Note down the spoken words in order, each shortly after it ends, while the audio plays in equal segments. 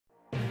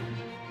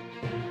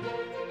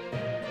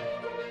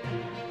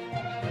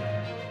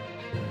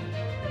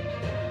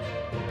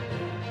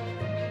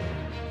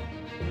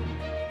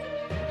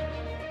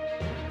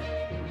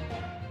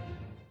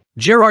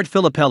Gérard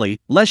Filipelli,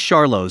 les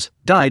Charlots,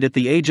 died at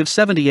the age of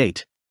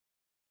 78.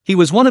 He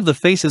was one of the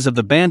faces of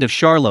the band of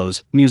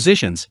Charlots,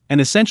 musicians,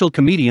 and essential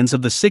comedians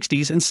of the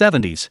 60s and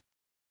 70s.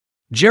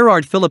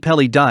 Gérard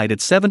Filipelli died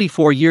at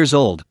 74 years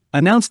old,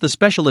 announced the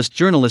specialist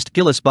journalist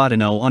Gilles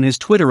Bottineau on his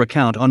Twitter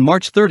account on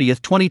March 30,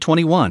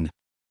 2021.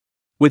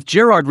 With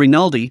Gérard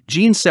Rinaldi,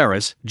 Jean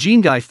Saris,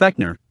 Jean-Guy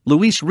Fechner,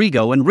 Luis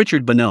Rigo and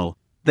Richard Bonneau,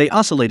 they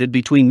oscillated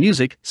between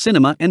music,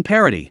 cinema and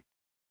parody.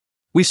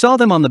 We saw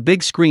them on the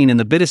big screen in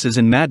the Bidasses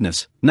in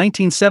Madness,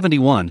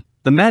 1971,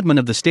 The Madmen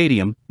of the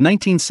Stadium,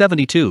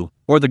 1972,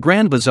 or The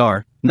Grand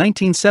Bazaar,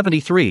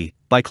 1973,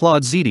 by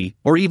Claude Zidi,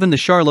 or even the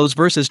Charlots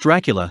vs.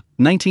 Dracula,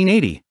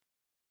 1980.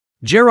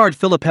 Gérard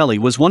Filipelli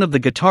was one of the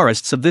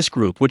guitarists of this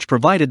group which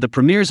provided the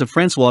premieres of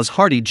Françoise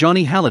Hardy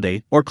Johnny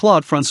Hallyday or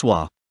Claude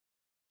François.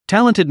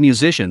 Talented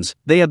musicians,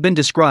 they have been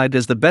described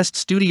as the best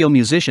studio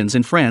musicians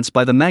in France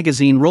by the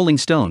magazine Rolling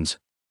Stones.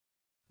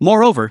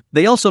 Moreover,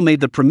 they also made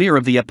the premiere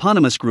of the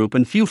eponymous group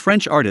and few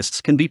French artists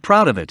can be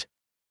proud of it.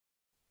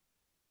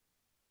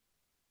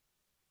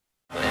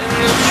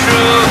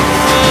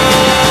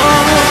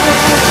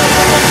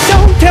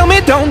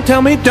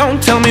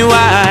 Don't tell me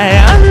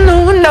why. I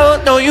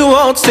know you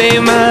won't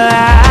save my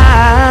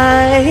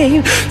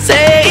life.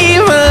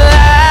 Save my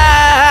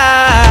life.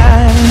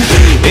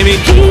 Baby,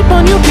 keep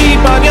on, you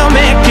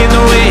making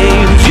the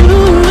waves.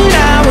 You